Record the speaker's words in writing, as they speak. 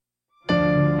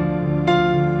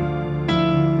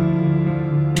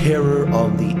Terror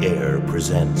on the Air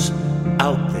presents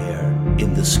Out There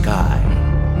in the Sky.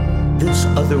 This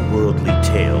otherworldly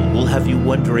tale will have you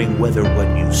wondering whether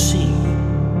what you see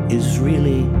is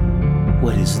really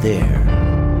what is there.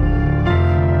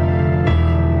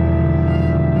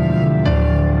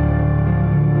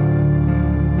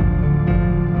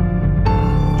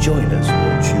 Join us,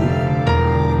 won't you?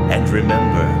 And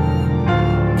remember,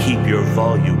 keep your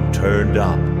volume turned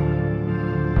up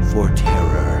for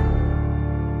terror.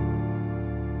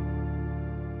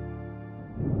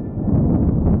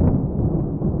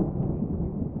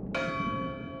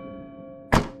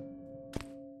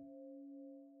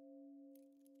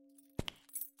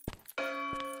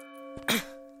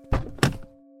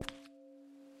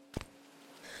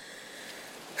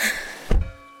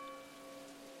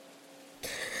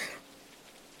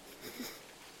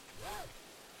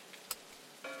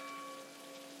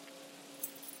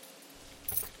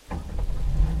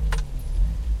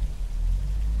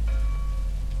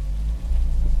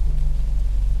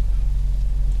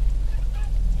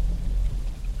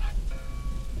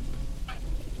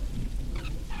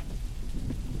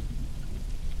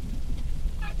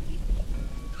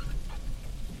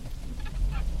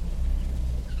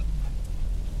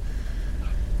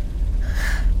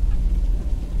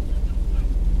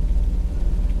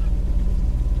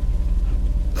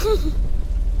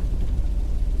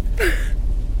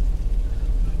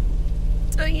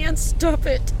 Diane, stop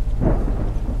it.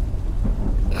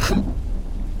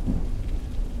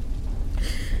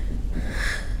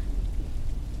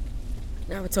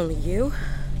 Now it's only you,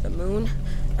 the moon,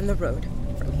 and the road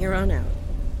from here on out.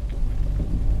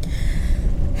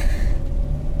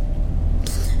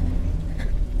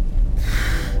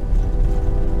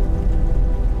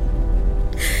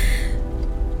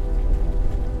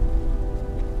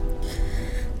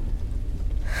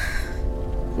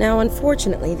 Now,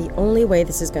 unfortunately, the only way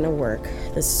this is going to work,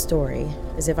 this story,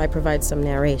 is if I provide some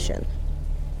narration.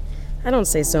 I don't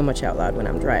say so much out loud when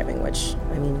I'm driving, which,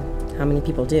 how many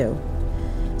people do?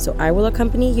 So I will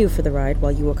accompany you for the ride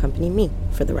while you accompany me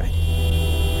for the ride.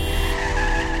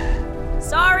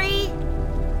 Sorry!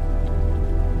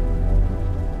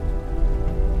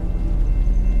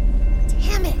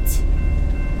 Damn it!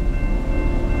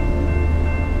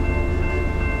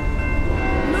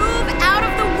 Move out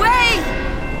of the way!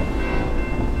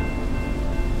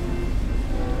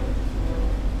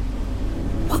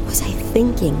 What was I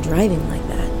thinking driving like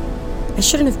that? I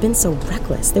shouldn't have been so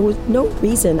reckless. There was no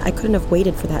reason I couldn't have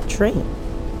waited for that train.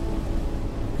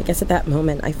 I guess at that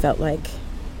moment I felt like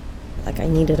I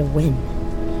needed a win.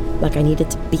 Like I needed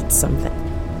to beat something.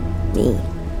 Me.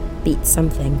 Beat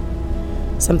something.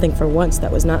 Something for once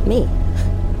that was not me.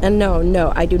 And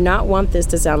no, I do not want this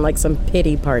to sound like some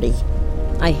pity party.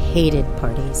 I hated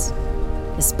parties.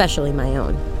 Especially my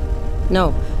own.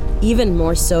 No, even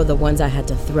more so the ones I had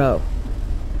to throw.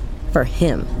 For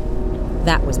him.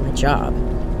 That was my job.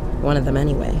 One of them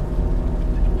anyway.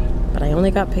 But I only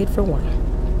got paid for one.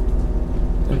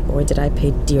 And boy, did I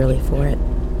pay dearly for it.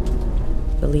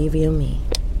 Believe you me.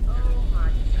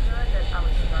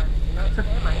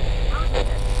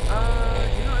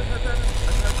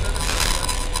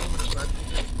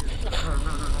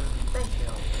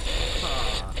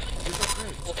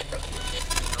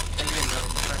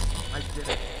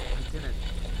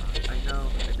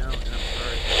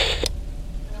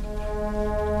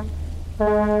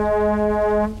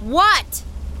 What?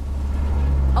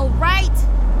 All right.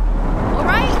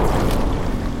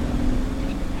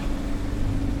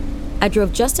 I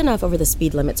drove just enough over the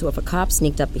speed limit so if a cop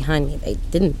sneaked up behind me, they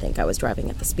didn't think I was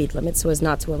driving at the speed limit so as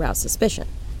not to arouse suspicion.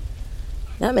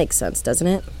 That makes sense, doesn't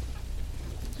it?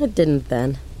 It didn't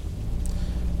then.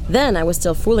 Then I was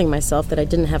still fooling myself that I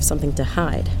didn't have something to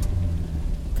hide.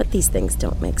 But these things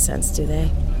don't make sense, do they?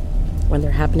 When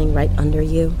they're happening right under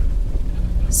you.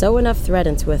 Sew enough thread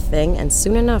into a thing, and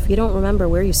soon enough you don't remember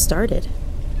where you started.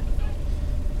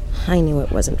 I knew it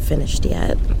wasn't finished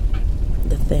yet.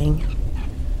 The thing.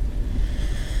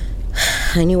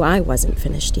 I knew I wasn't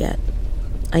finished yet.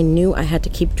 I knew I had to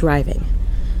keep driving.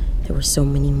 There were so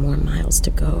many more miles to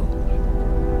go.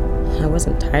 I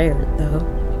wasn't tired,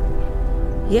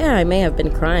 though. Yeah, I may have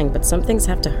been crying, but some things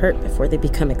have to hurt before they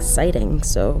become exciting,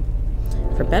 so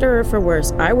for better or for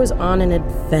worse, I was on an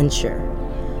adventure.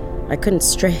 I couldn't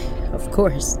stray, of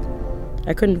course.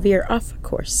 I couldn't veer off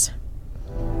course.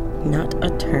 Not a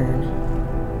turn.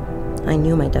 I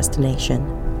knew my destination,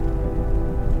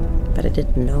 but I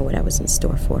didn't know what I was in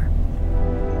store for.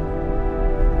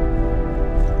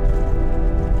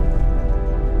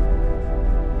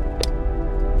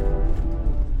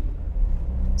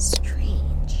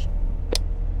 Strange.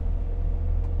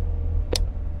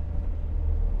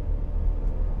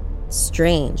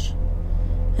 strange,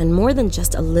 and more than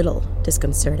just a little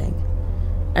disconcerting.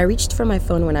 I reached for my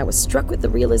phone when I was struck with the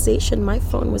realization my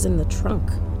phone was in the trunk.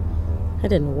 It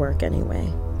didn't work anyway,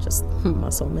 just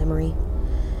muscle memory.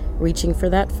 Reaching for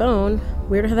that phone,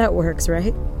 weird how that works,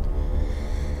 right?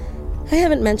 I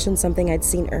haven't mentioned something I'd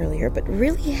seen earlier, but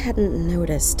really hadn't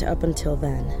noticed up until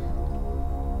then.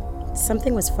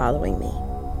 Something was following me.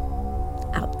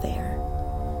 Out there.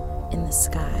 In the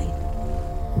sky.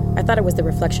 I thought it was the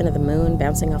reflection of the moon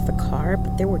bouncing off the car,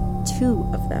 but there were two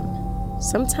of them.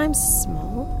 Sometimes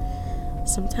small,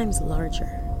 sometimes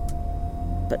larger.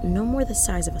 But no more the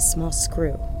size of a small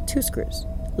screw. 2 screws.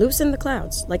 Loose in the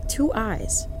clouds, like 2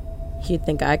 eyes. You'd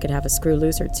think I could have a screw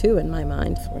loose or 2 in my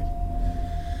mind.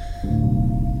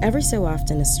 Every so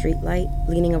often, a street light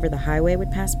leaning over the highway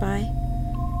would pass by,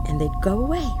 and they'd go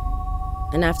away.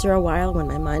 And after a while, when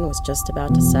my mind was just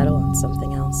about to settle on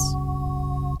something else,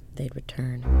 they'd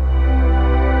return.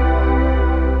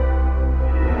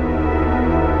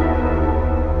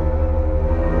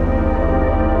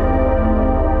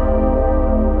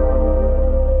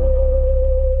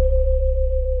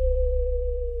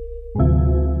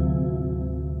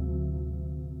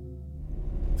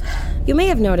 You may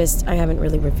have noticed I haven't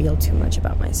really revealed too much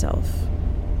about myself.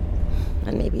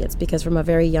 And maybe it's because from a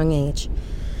very young age,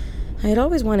 I had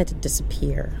always wanted to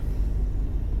disappear.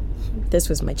 This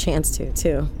was my chance to,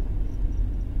 too.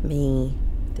 Me,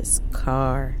 this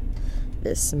car,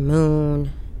 this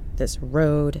moon, this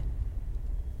road,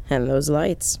 and those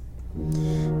lights.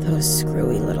 Those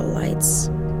screwy little lights.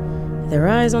 Their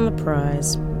eyes on the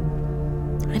prize.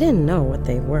 I didn't know what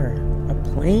they were. A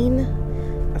plane?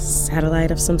 A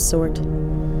satellite of some sort?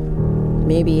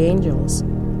 Maybe angels.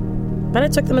 But I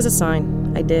took them as a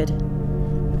sign. I did.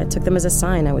 I took them as a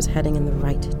sign I was heading in the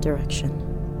right direction.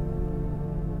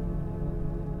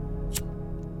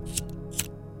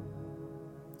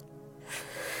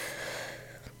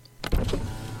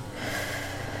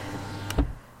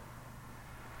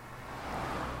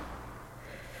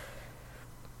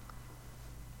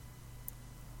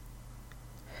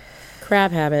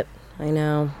 Crab habit. I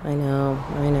know.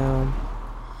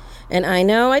 And I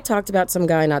know I talked about some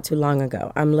guy not too long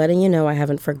ago. I'm letting you know I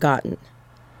haven't forgotten.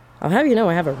 I'll have you know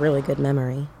I have a really good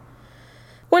memory.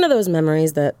 One of those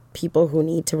memories that people who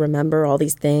need to remember all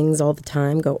these things all the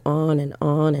time go on and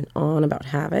on and on about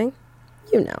having.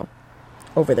 You know,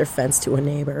 over their fence to a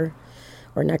neighbor,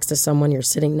 or next to someone you're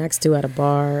sitting next to at a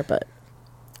bar, but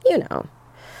you know.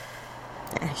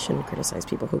 I shouldn't criticize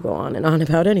people who go on and on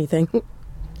about anything.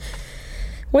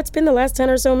 What's been the last 10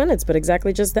 or so minutes but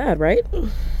exactly just that, right?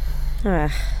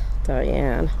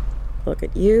 Diane, look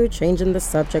at you changing the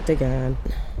subject again.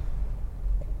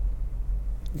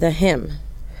 The hymn.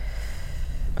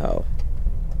 Oh,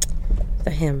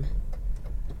 the hymn.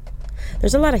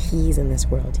 There's a lot of he's in this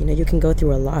world. You know, you can go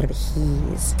through a lot of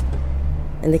he's.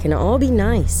 And they can all be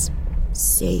nice,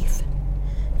 safe.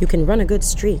 You can run a good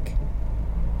streak.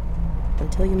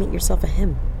 Until you meet yourself a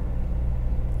hymn.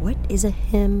 What is a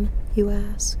hymn, you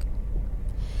ask?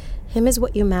 Hymn is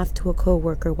what you mouth to a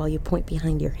co-worker while you point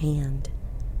behind your hand.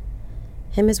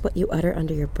 Hymn is what you utter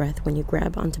under your breath when you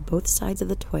grab onto both sides of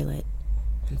the toilet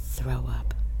and throw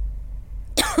up.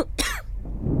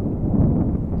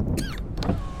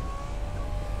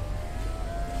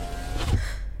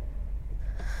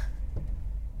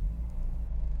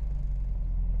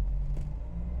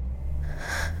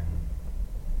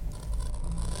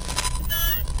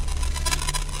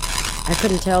 I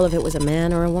couldn't tell if it was a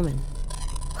man or a woman.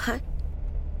 What?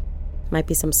 Might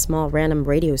be some small random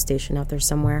radio station out there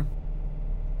somewhere.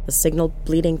 The signal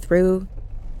bleeding through.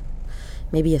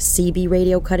 Maybe a CB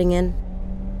radio cutting in.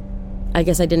 I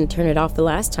guess I didn't turn it off the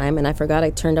last time, and I forgot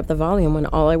I turned up the volume when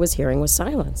all I was hearing was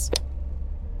silence.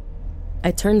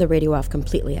 I turned the radio off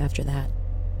completely after that.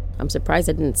 I'm surprised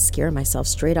I didn't scare myself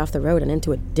straight off the road and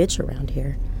into a ditch around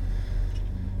here.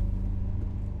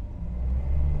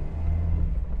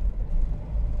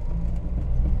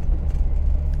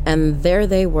 And there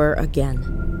they were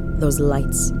again, those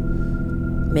lights.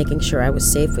 Making sure I was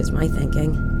safe was my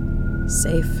thinking.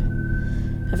 Safe.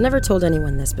 I've never told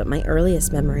anyone this, but my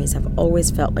earliest memories have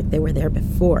always felt like they were there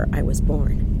before I was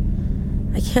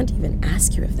born. I can't even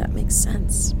ask you if that makes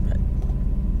sense,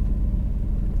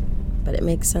 but it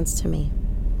makes sense to me.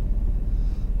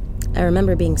 I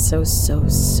remember being so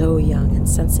young and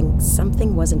sensing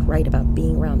something wasn't right about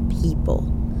being around people.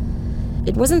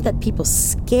 It wasn't that people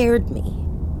scared me.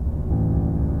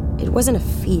 It wasn't a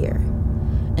fear,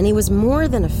 and it was more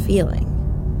than a feeling.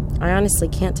 I honestly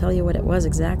can't tell you what it was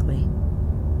exactly.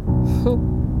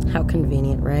 How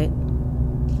convenient, right?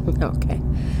 Okay,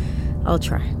 I'll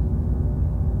try.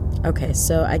 Okay,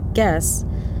 so I guess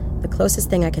The closest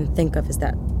thing I can think of is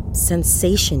that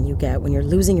sensation you get when you're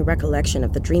losing your recollection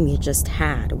of the dream you just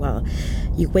had while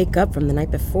you wake up from the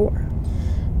night before.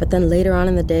 But then later on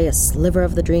in the day, a sliver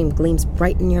of the dream gleams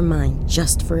bright in your mind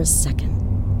just for a second.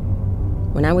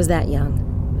 When I was that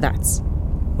young, that's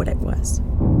what it was.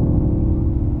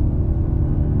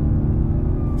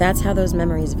 That's how those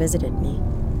memories visited me.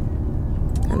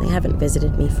 And they haven't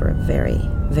visited me for a very,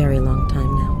 very long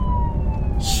time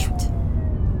now. Shoot.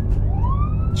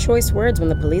 Choice words when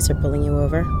the police are pulling you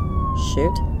over.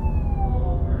 Shoot.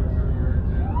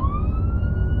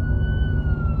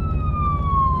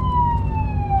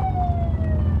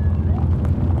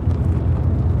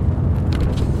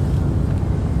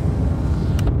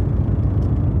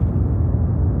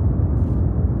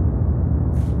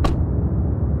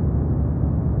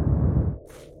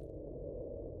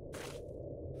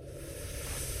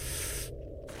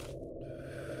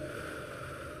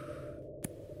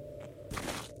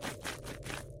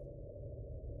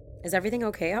 Is everything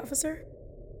okay, officer?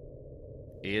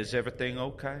 Is everything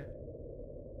okay?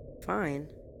 Fine.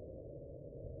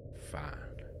 Fine.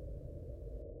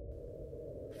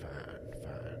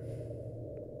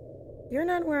 You're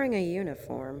not wearing a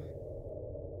uniform.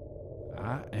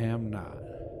 I am not.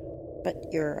 But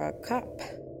you're a cop.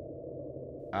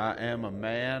 I am a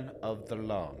man of the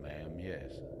law, ma'am,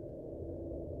 yes.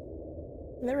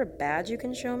 Is there a badge you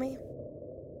can show me?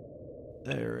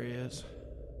 There is.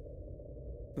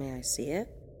 May I see it?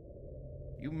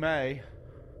 You may.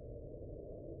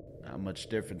 Not much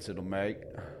difference it'll make.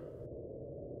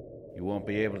 You won't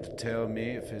be able to tell me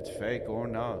if it's fake or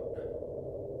not.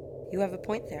 You have a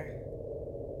point there.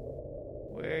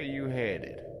 Where are you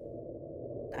headed?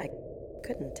 I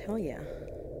couldn't tell you.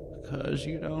 'Cause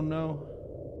you don't know?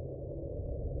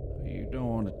 You don't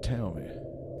want to tell me.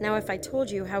 Now, if I told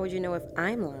you, how would you know if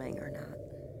I'm lying or not?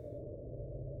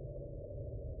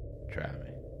 Try me.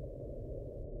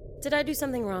 Did I do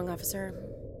something wrong, officer?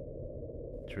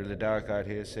 It's really dark out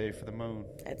here, save for the moon.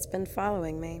 It's been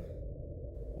following me.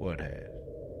 What has?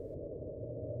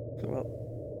 Well,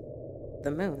 the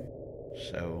moon.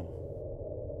 So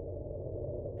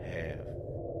have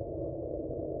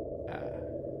I.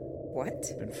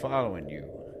 What? Been following you.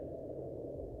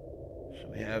 So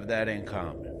we have that in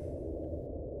common.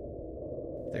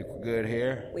 Think we're good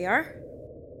here? We are?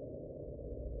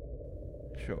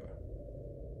 Sure.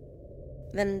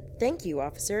 Then thank you,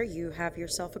 officer. You have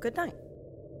yourself a good night.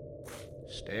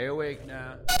 Stay awake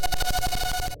now.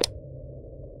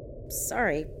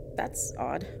 Sorry, that's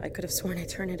odd. I could have sworn I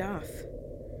turned it off.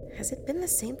 Has it been the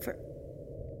same for...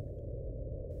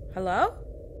 Hello?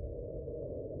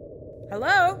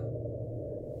 Hello?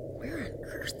 Where on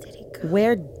earth did he go?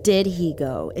 Where did he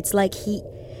go? It's like he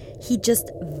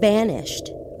just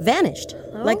vanished. Vanished.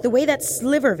 Hello? Like the way that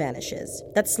sliver vanishes.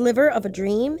 That sliver of a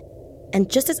dream. And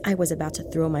just as I was about to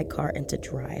throw my car into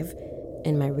drive,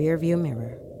 in my rearview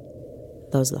mirror,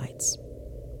 those lights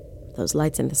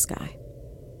in the sky,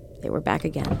 they were back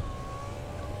again.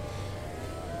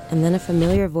 And then a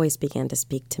familiar voice began to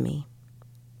speak to me.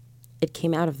 It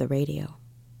came out of the radio.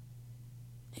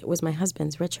 It was my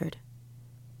husband's, Richard.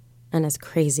 And as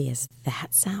crazy as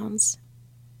that sounds,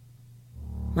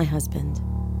 my husband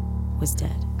was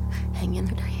dead. Hang in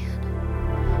there, Diane.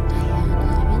 Diane,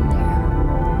 hang in there.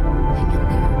 Hang in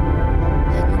there.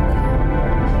 Hang in there.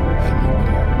 Hang in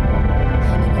there.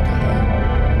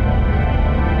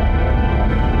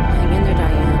 Hang in there, Diane. Hang in there,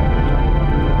 Diane.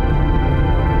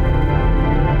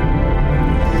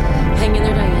 Hang in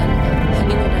there, Diane.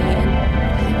 Hang in there, Diane.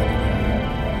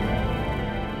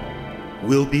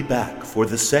 We'll be back for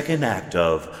the second act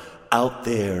of Out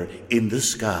There in the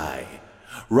Sky,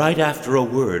 right after a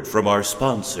word from our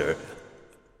sponsor.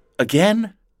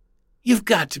 Again? You've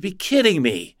got to be kidding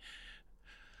me.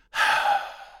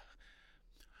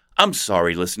 I'm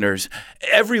sorry, listeners.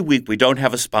 Every week we don't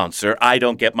have a sponsor, I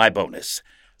don't get my bonus.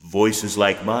 Voices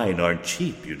like mine aren't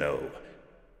cheap, you know.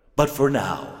 But for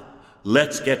now,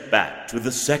 let's get back to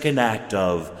the second act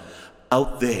of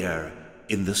Out There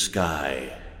in the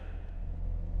Sky.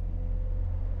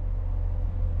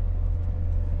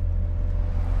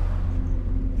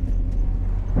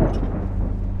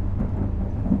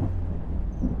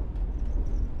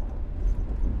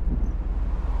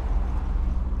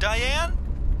 Diane?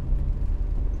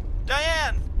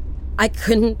 Diane! I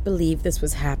couldn't believe this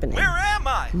was happening. Where am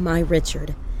I? My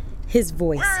Richard. His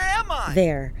voice. Where am I?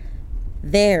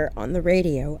 There on the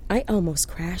radio. I almost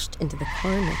crashed into the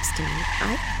car next to me.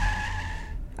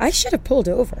 I should have pulled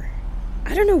over.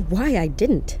 I don't know why I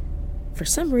didn't. For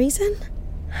some reason,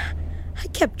 I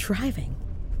kept driving.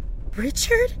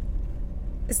 Richard?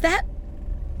 Is that...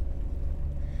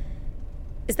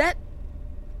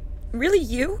 Really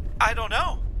you? I don't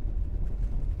know.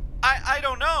 I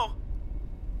don't know.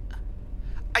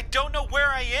 I don't know where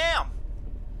I am.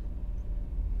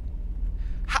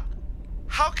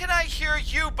 How can I hear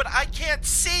you, but I can't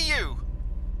see you?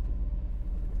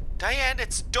 Diane,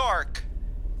 it's dark.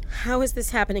 How is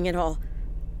this happening at all?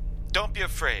 Don't be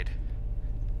afraid.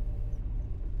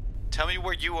 Tell me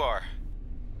where you are.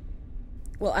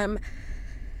 Well, I'm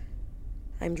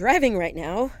driving right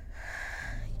now.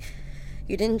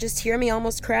 You didn't just hear me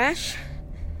almost crash?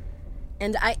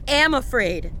 And I am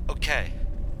afraid. Okay.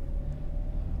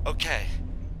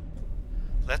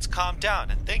 Let's calm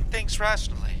down and think things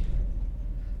rationally.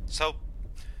 So,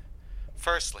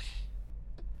 firstly,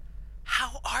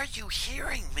 how are you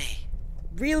hearing me?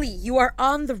 Really, you are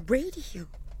on the radio.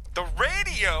 The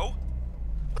radio?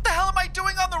 What the hell am I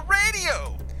doing on the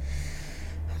radio?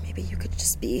 Maybe you could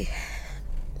just be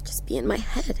in my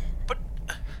head. But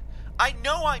I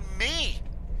know I'm me.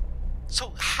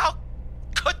 So how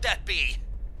could that be?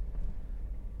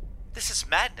 This is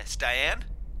madness, Diane.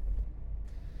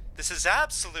 This is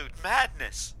absolute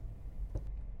madness.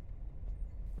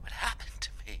 What happened to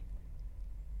me?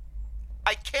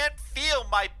 I can't feel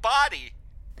my body.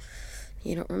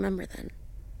 You don't remember then?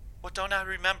 What don't I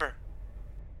remember?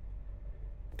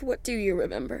 What do you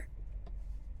remember?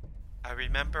 I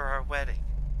remember our wedding.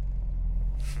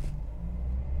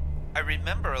 I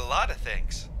remember a lot of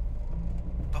things.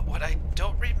 But what I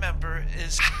don't remember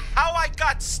is how I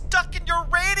got stuck in your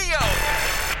radio!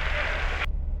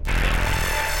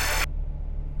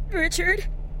 Richard?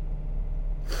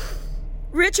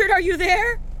 Richard, are you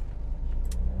there?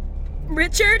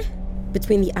 Richard?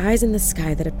 Between the eyes in the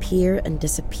sky that appear and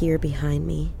disappear behind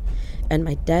me, and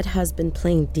my dead husband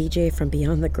playing DJ from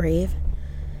beyond the grave,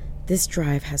 this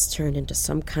drive has turned into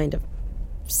some kind of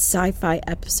sci-fi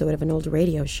episode of an old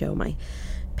radio show my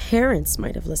parents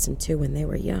might have listened to when they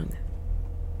were young.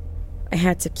 I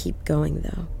had to keep going,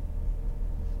 though.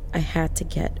 I had to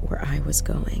get where I was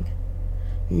going.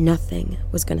 Nothing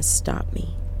was going to stop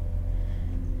me.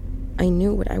 I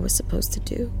knew what I was supposed to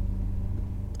do.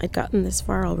 I'd gotten this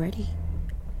far already.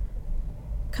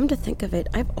 Come to think of it,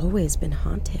 I've always been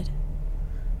haunted.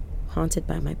 Haunted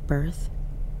by my birth.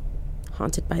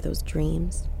 Haunted by those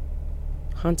dreams.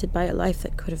 Haunted by a life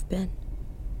that could have been.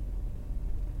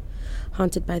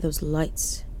 Haunted by those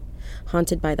lights.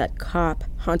 Haunted by that cop.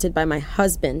 Haunted by my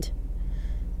husband.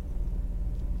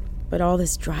 But all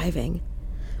this driving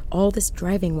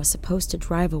was supposed to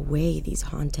drive away these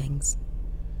hauntings.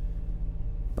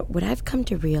 But what I've come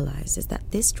to realize is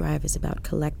that this drive is about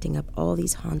collecting up all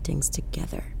these hauntings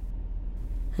together.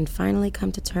 And finally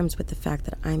come to terms with the fact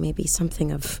that I may be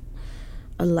something of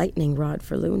a lightning rod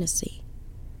for lunacy.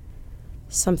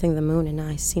 Something the moon and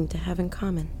I seem to have in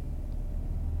common.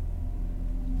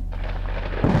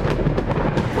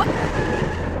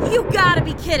 What? You gotta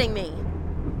be kidding me!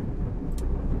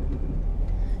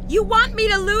 You want me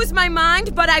to lose my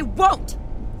mind, but I won't!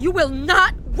 You will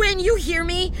not win, you hear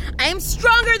me? I am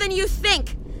stronger than you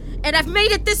think! And I've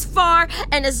made it this far,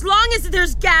 and as long as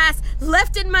there's gas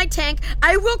left in my tank,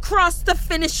 I will cross the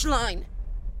finish line.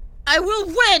 I will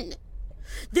win!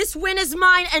 This win is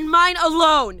mine and mine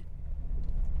alone!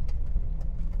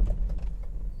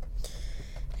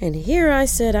 And here I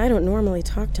said I don't normally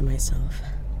talk to myself.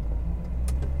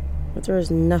 But there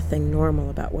is nothing normal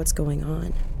about what's going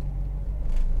on.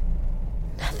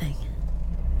 Nothing.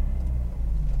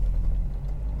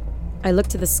 I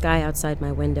looked to the sky outside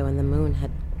my window and the moon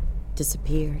had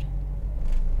disappeared.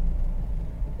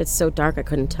 It's so dark I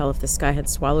couldn't tell if the sky had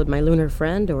swallowed my lunar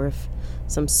friend or if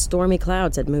some stormy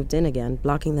clouds had moved in again,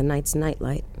 blocking the night's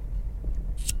nightlight.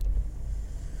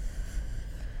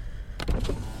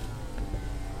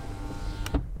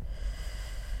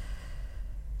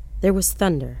 There was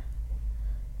thunder.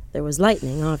 There was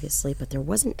lightning, obviously, but there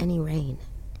wasn't any rain.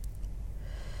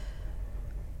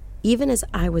 Even as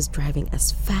I was driving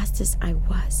as fast as I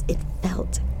was, it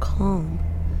felt calm,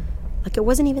 like it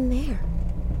wasn't even there.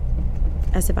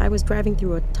 As if I was driving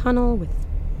through a tunnel with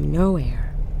no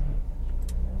air.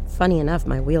 Funny enough,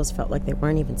 my wheels felt like they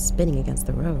weren't even spinning against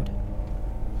the road.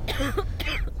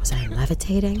 Was I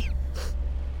levitating?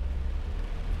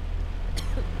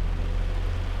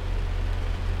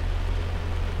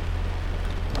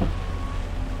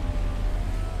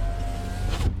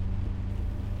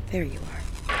 There you are.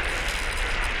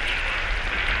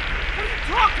 What are you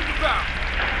talking about?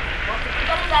 Well, if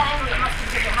you're getting that angry, it must be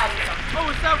because you're hiding something.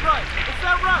 Oh, is that right? Is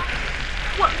that right?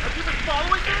 What, have you been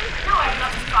following me? No, I have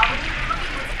not been following you. Look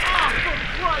at what's on. For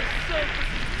Christ's sake,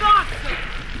 this is nonsense!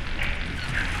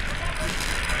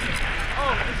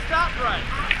 Oh, is that right?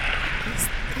 What's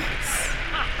this?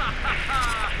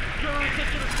 You're a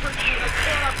ridiculous prick.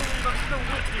 cannot believe I'm still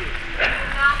with you.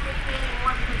 You're not with me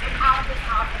anymore because you're out of this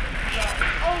house and it's dead.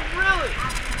 Oh, really?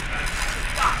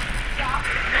 Stop. Stop.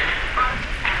 Out of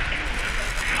this house.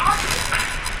 Out of this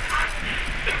house.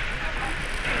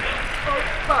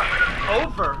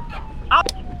 Over?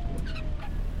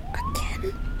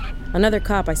 Again? Another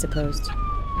cop, I supposed.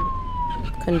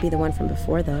 Couldn't be the one from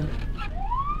before, though.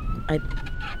 I'd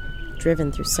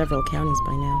driven through several counties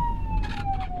by now.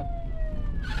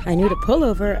 I knew to pull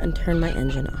over and turn my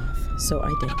engine off, so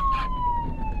I did.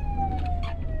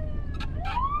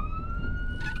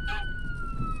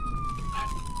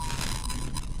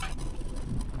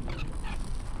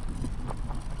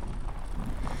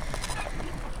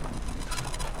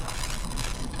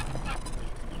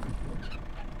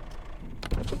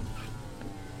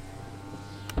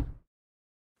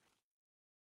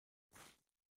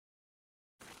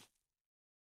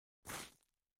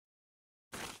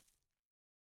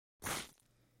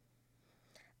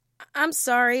 I'm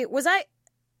sorry, was I...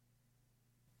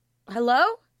 Hello?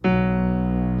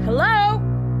 Hello?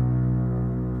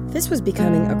 This was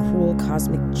becoming a cruel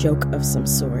cosmic joke of some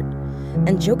sort,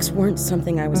 and jokes weren't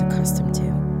something I was accustomed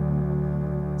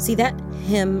to. See, that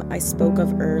him I spoke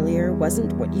of earlier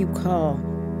wasn't what you call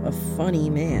a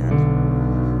funny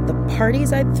man. The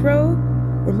parties I'd throw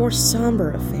were more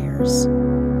somber affairs.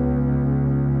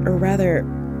 Or rather,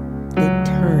 they'd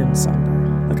turn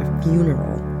somber, like a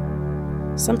funeral.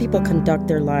 Some people conduct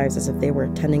their lives as if they were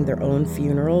attending their own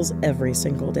funerals every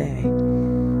single day.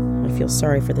 I feel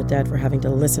sorry for the dead for having to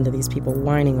listen to these people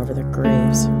whining over their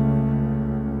graves.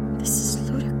 This is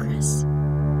ludicrous.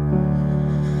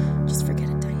 Just forget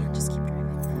it, Diane. Just keep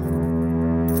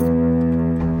driving.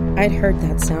 I'd heard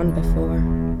that sound before.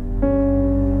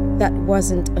 That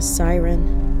wasn't a siren.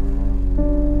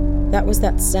 That was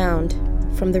that sound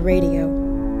from the radio.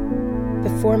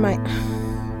 Before my...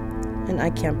 And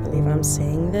I can't believe I'm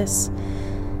saying this.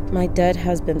 My dead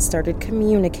husband started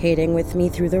communicating with me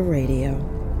through the radio.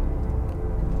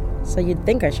 So you'd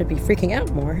think I should be freaking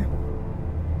out more.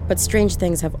 But strange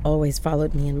things have always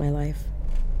followed me in my life.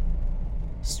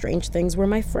 Strange things were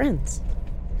my friends.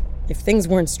 If things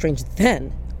weren't strange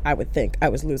then, I would think I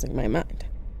was losing my mind.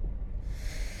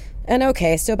 And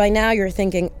okay, so by now you're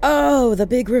thinking, oh, the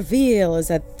big reveal is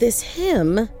that this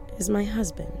him is my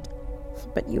husband.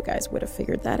 But you guys would have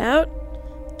figured that out.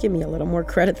 Give me a little more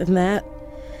credit than that.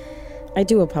 I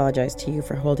do apologize to you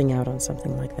for holding out on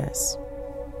something like this.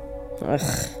 Ugh.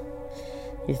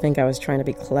 You think I was trying to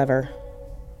be clever,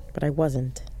 but I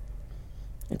wasn't.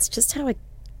 It's just how I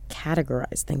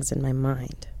categorize things in my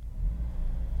mind.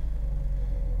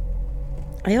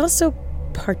 I also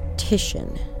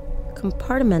partition,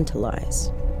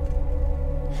 compartmentalize.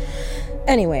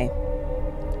 Anyway,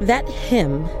 that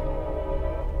him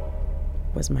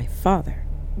was my father.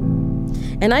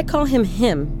 And I call him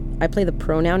him. I play the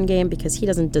pronoun game because he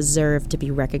doesn't deserve to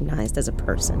be recognized as a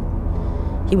person.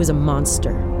 He was a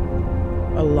monster.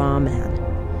 A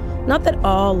lawman. Not that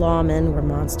all lawmen were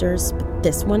monsters, but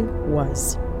this one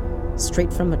was.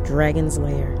 Straight from a dragon's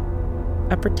lair.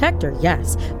 A protector,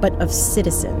 yes, but of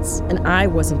citizens. And I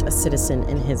wasn't a citizen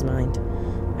in his mind.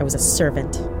 I was a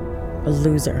servant. A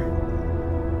loser.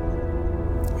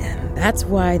 And that's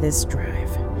why this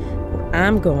drive, where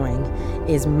I'm going,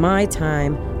 is my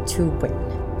time to win.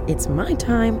 It's my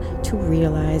time to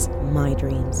realize my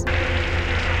dreams.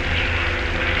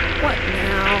 What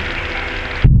now?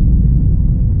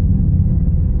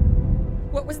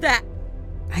 What was that?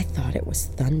 I thought it was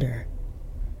thunder.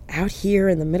 Out here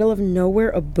in the middle of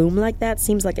nowhere, a boom like that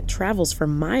seems like it travels for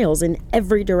miles in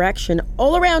every direction,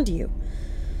 all around you.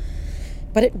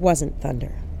 But it wasn't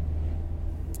thunder.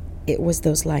 It was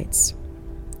those lights.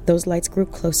 Those lights grew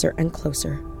closer and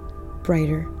closer,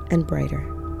 brighter and brighter.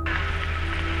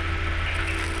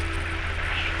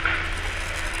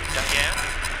 Diane?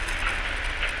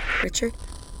 Richard?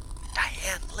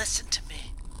 Diane, listen to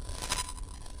me.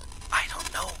 I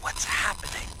don't know what's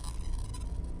happening,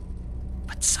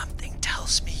 but something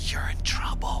tells me you're in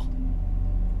trouble.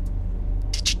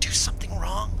 Did you do something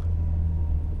wrong?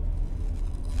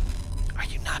 Are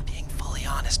you not being fully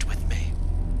honest with me?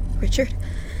 Richard,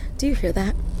 do you hear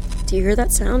that? Do you hear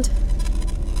that sound?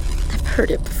 I've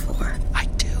heard it before. I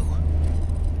do.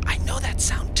 I know that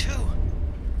sound too.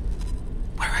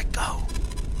 Where I go,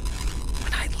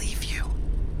 when I leave you.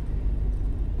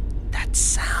 That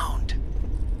sound.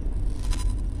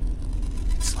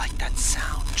 It's like that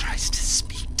sound tries to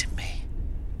speak to me.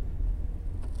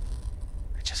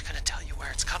 I just couldn't tell you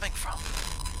where it's coming from.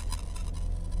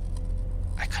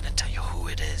 I couldn't tell you who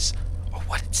it is or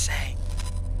what it's saying.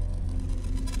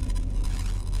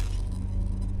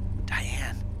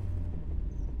 Diane,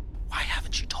 why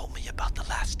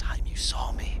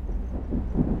saw me.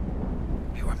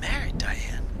 We were married,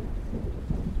 Diane.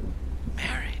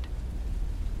 Married.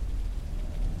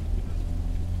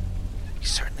 We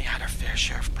certainly had our fair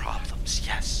share of problems,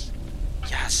 yes.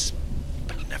 Yes,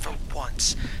 but never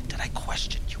once did I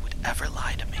question you would ever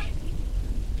lie to me.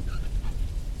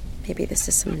 Maybe this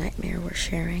is some nightmare we're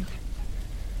sharing.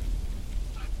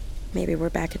 Maybe we're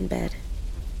back in bed.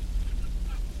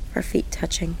 Our feet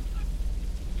touching.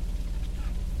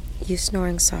 You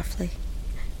snoring softly.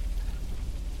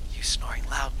 You snoring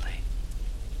loudly.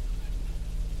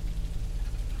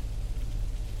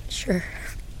 Sure.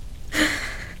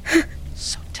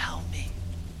 So tell me.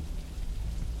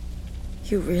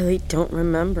 You really don't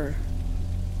remember.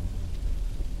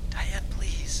 Diane,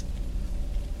 please.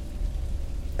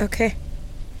 Okay.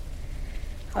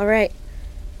 All right.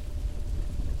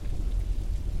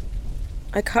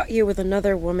 I caught you with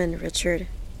another woman, Richard.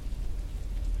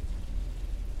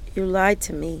 You lied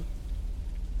to me.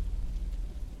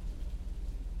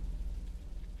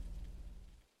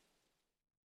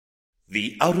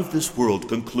 The out-of-this-world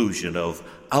conclusion of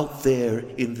Out There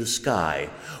in the Sky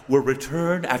will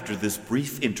return after this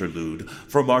brief interlude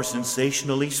from our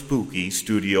sensationally spooky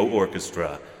studio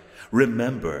orchestra.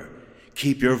 Remember,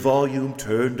 keep your volume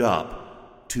turned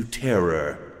up to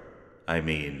terror.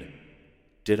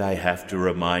 Did I have to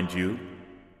remind you?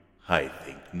 I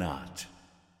think not.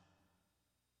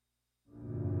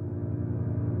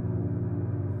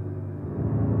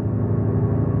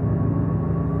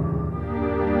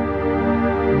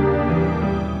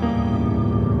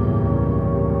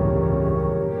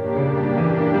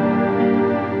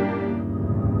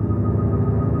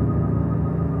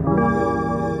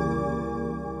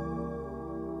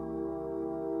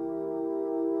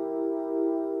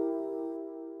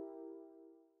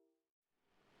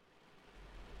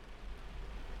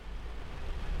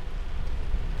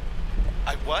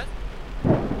 I what?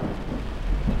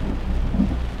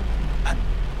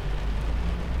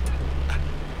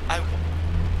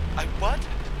 I what?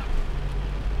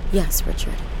 Yes,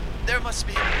 Richard. There must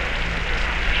be... Oh,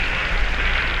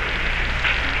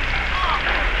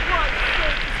 for Christ's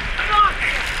sake,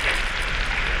 nonsense!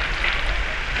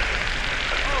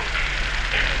 Oh,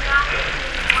 you're not really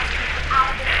want to get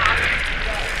out of the house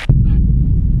today.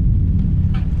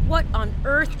 What on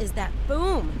earth is that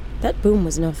boom? That boom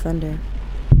was no thunder.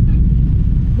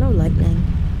 No lightning.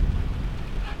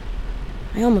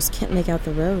 I almost can't make out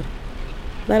the road,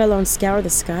 let alone scour the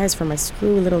skies for my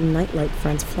screwy little nightlight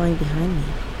friends flying behind me.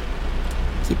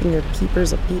 Keeping your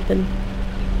peepers a-peeping.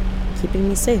 Keeping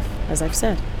me safe, as I've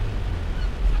said.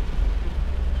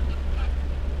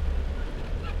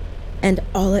 And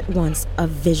all at once, a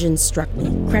vision struck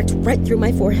me, cracked right through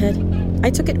my forehead.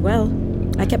 I took it well.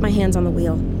 I kept my hands on the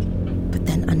wheel. But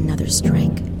then another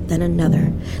strike, then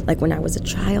another, like when I was a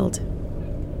child.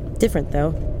 Different,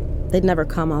 though. They'd never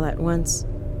come all at once.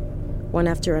 One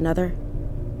after another.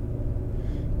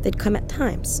 They'd come at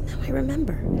times, now I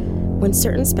remember, when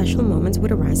certain special moments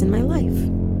would arise in my life.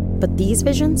 But these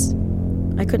visions,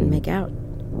 I couldn't make out.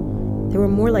 They were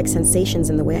more like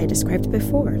sensations in the way I described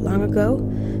before, long ago,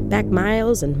 back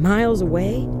miles and miles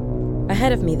away.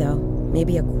 Ahead of me, though,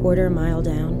 maybe a quarter mile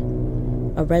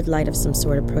down, a red light of some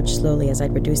sort approached slowly as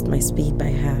I'd reduced my speed by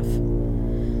half.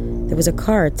 There was a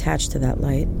car attached to that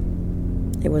light.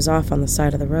 It was off on the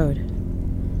side of the road.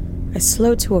 I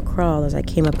slowed to a crawl as I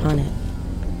came upon it,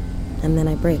 and then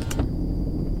I braked,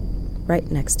 right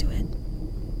next to it,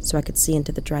 so I could see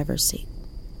into the driver's seat.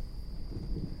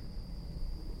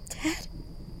 Dad?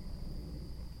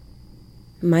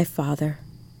 My father.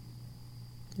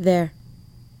 There,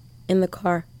 in the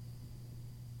car.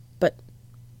 But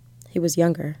he was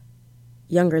younger.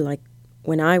 Younger like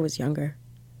when I was younger.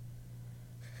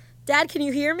 Dad, can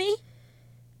you hear me?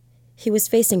 He was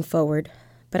facing forward,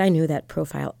 but I knew that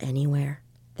profile anywhere.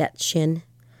 That chin,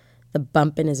 the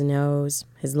bump in his nose,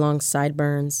 his long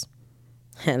sideburns,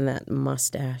 and that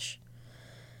mustache.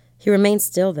 He remained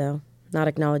still, though, not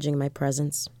acknowledging my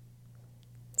presence.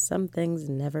 Some things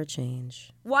never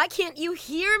change. Why can't you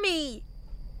hear me?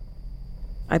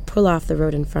 I pull off the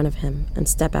road in front of him and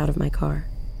step out of my car.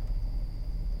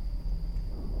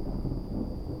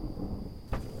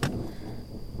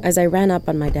 As I ran up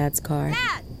on my dad's car,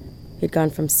 Dad! He'd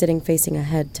gone from sitting facing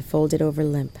ahead to folded over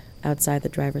limp outside the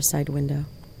driver's side window.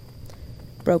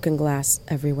 Broken glass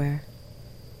everywhere.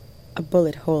 A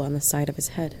bullet hole on the side of his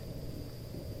head.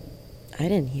 I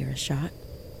didn't hear a shot.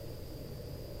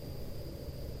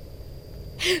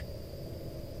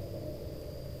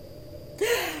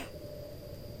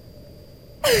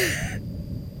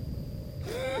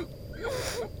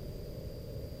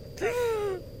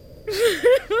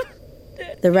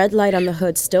 The red light on the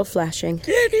hood still flashing,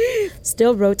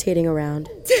 still rotating around.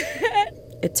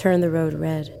 It turned the road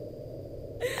red.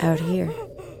 Out here,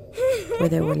 where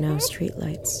there were no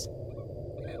streetlights.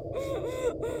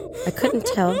 I couldn't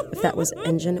tell if that was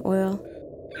engine oil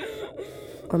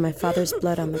or my father's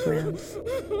blood on the ground.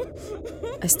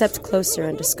 I stepped closer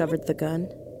and discovered the gun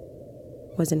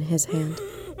was in his hand.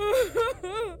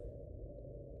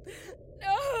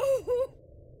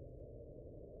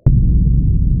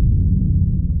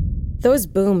 Those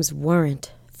booms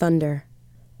weren't thunder.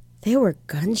 They were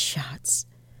gunshots.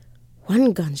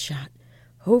 One gunshot,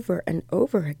 over and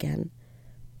over again.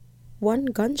 One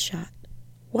gunshot,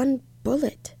 one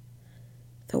bullet.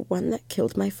 The one that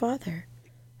killed my father,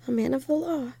 a man of the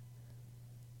law,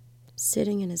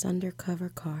 sitting in his undercover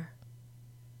car.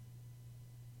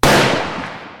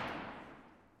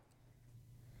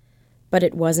 But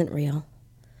it wasn't real.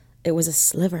 It was a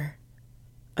sliver,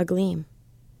 a gleam.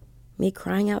 Me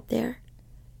crying out there,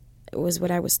 it was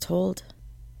what I was told.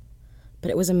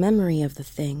 But it was a memory of the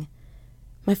thing.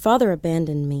 My father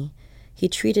abandoned me. He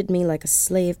treated me like a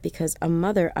slave because a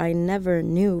mother I never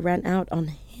knew ran out on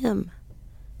him.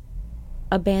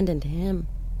 Abandoned him.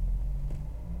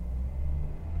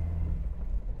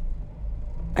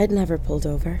 I'd never pulled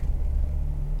over.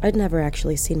 I'd never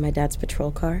actually seen my dad's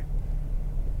patrol car.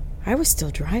 I was still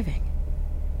driving.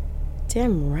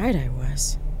 Damn right I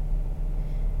was.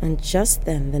 And just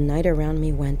then, the night around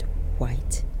me went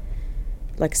white.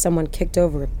 Like someone kicked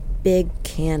over a big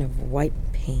can of white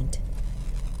paint.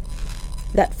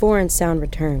 That foreign sound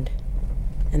returned.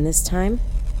 And this time,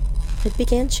 it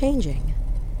began changing.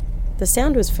 The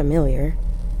sound was familiar.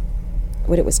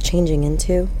 What it was changing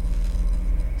into?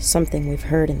 Something we've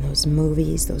heard in those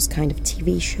movies, those kind of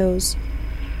TV shows.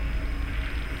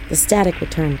 The static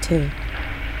returned, too.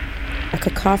 A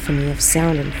cacophony of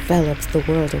sound enveloped the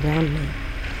world around me.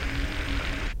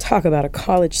 Talk about a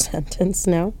college sentence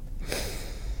now.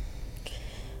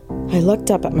 I looked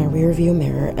up at my rearview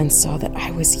mirror and saw that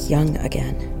I was young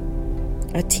again.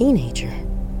 A teenager.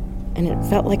 And it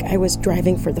felt like I was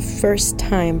driving for the first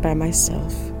time by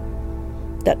myself.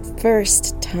 That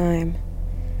first time.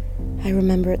 I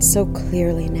remember it so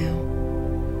clearly now.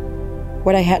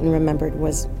 What I hadn't remembered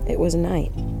was it was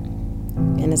night.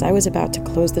 And as I was about to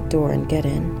close the door and get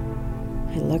in,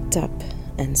 I looked up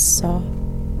and saw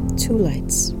 2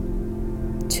 lights.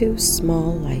 2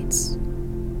 small lights.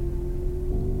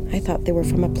 I thought they were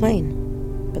from a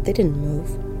plane, but they didn't move.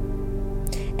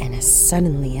 And as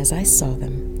suddenly as I saw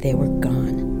them, they were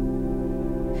gone.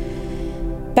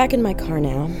 Back in my car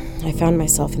now, I found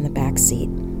myself in the back seat.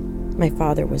 My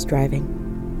father was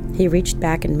driving. He reached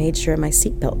back and made sure my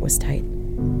seatbelt was tight.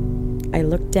 I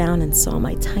looked down and saw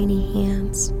my tiny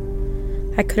hands.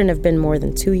 I couldn't have been more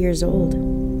than 2 years old.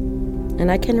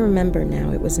 And I can remember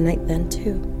now it was night then,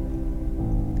 too.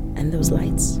 And those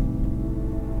lights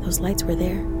were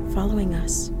there, following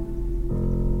us.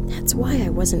 That's why I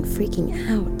wasn't freaking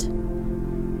out.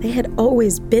 They had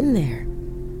always been there.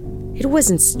 It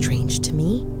wasn't strange to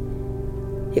me.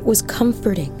 It was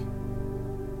comforting.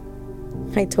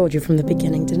 I told you from the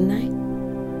beginning, didn't I?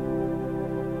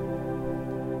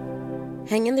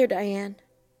 Hang in there, Diane.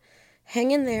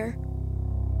 Hang in there.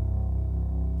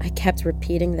 I kept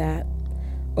repeating that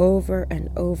over and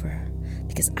over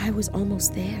because I was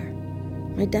almost there.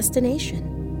 My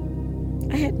destination.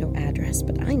 I had no address,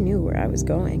 but I knew where I was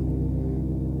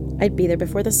going. I'd be there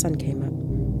before the sun came up.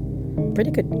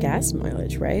 Pretty good gas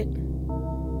mileage, right?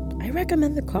 I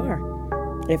recommend the car.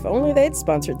 If only they'd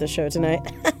sponsored the show tonight.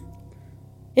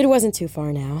 It wasn't too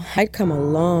far now. I'd come a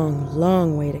long,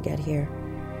 long way to get here.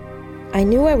 I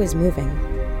knew I was moving,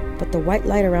 but the white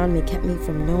light around me kept me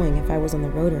from knowing if I was on the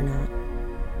road or not.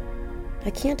 I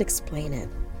can't explain it.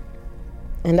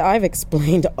 And I've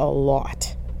explained a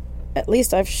lot. At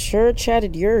least I've sure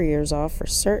chatted your ears off for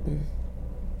certain.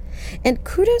 And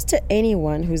kudos to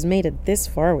anyone who's made it this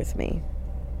far with me.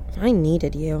 I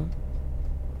needed you.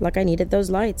 Like I needed those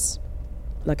lights.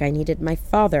 Like I needed my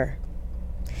father.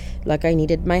 Like I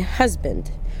needed my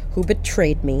husband, who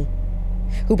betrayed me.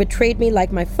 Who betrayed me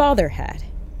like my father had.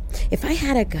 If I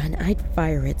had a gun, I'd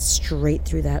fire it straight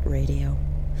through that radio.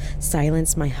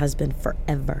 Silence my husband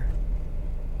forever.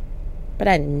 But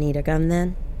I didn't need a gun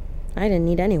then. I didn't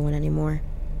need anyone anymore.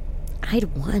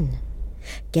 I'd won.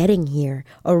 Getting here,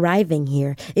 arriving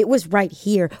here. It was right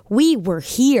here. We were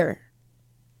here.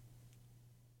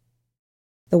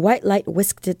 The white light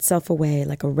whisked itself away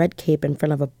like a red cape in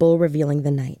front of a bull revealing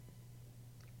the night.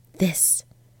 This,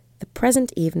 the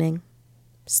present evening,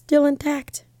 still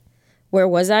intact. Where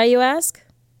was I, you ask?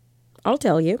 I'll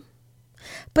tell you.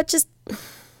 But just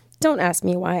don't ask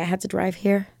me why I had to drive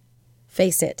here.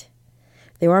 Face it.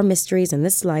 There are mysteries in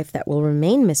this life that will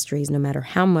remain mysteries no matter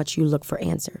how much you look for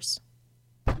answers.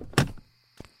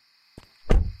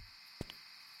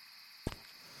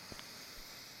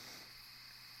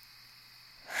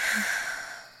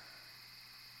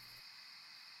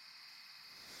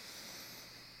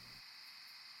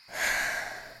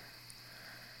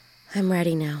 I'm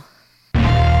ready now.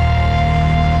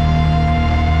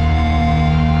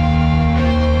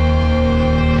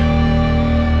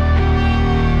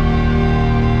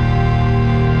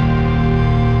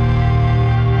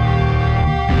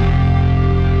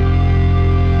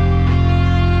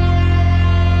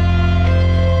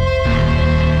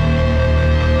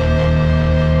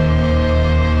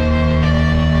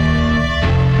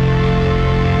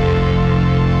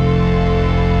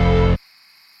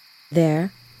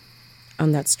 There,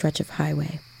 on that stretch of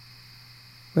highway,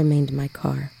 remained my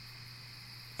car,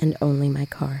 and only my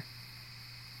car.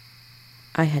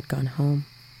 I had gone home,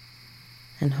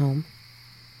 and home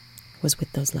was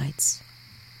with those lights.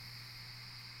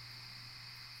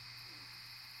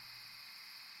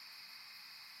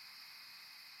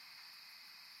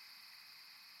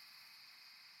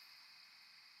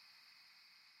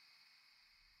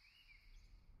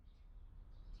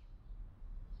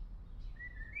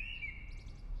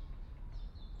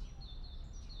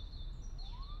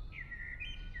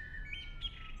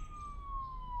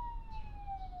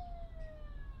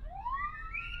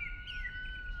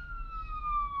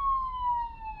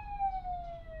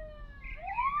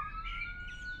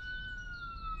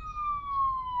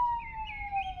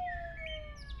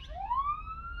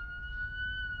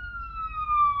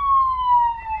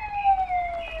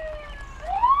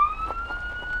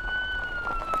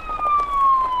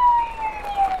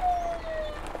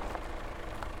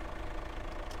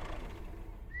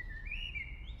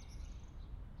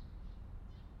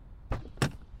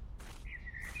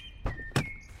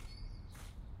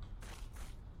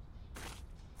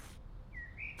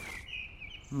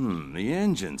 The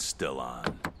engine's still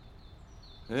on.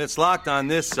 It's locked on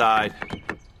this side.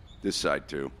 This side,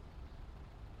 too.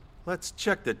 Let's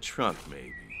check the trunk,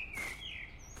 maybe.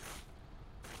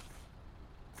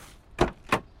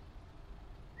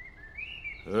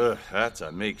 Ugh, that's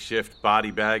a makeshift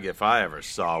body bag if I ever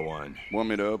saw one. Want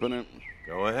me to open it?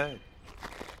 Go ahead.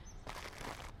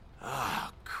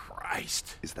 Ah,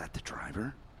 Christ. Is that the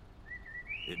driver?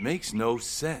 It makes no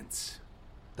sense.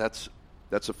 That's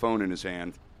a phone in his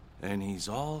hand. And he's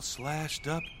all slashed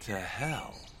up to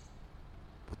hell.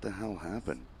 What the hell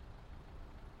happened?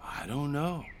 I don't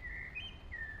know.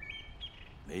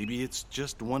 Maybe it's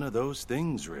just one of those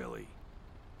things, really.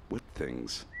 What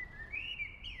things?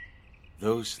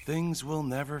 Those things we'll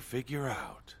never figure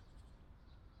out.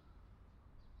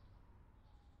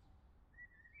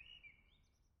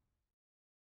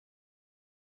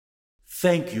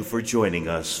 Thank you for joining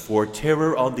us for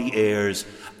Terror on the Air's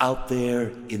Out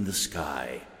There in the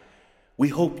Sky. We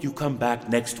hope you come back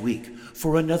next week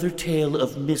for another tale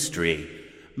of mystery,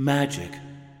 magic,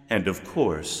 and of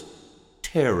course,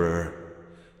 terror.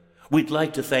 We'd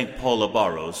like to thank Paula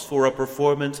Barros for a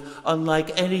performance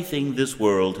unlike anything this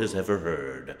world has ever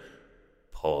heard.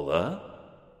 Paula?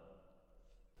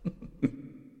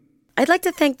 I'd like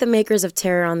to thank the makers of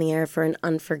Terror on the Air for an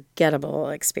unforgettable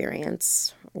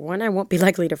experience. One I won't be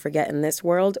likely to forget in this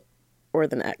world or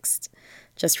the next.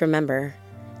 Just remember,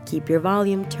 keep your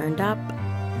volume turned up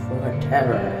for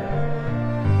terror.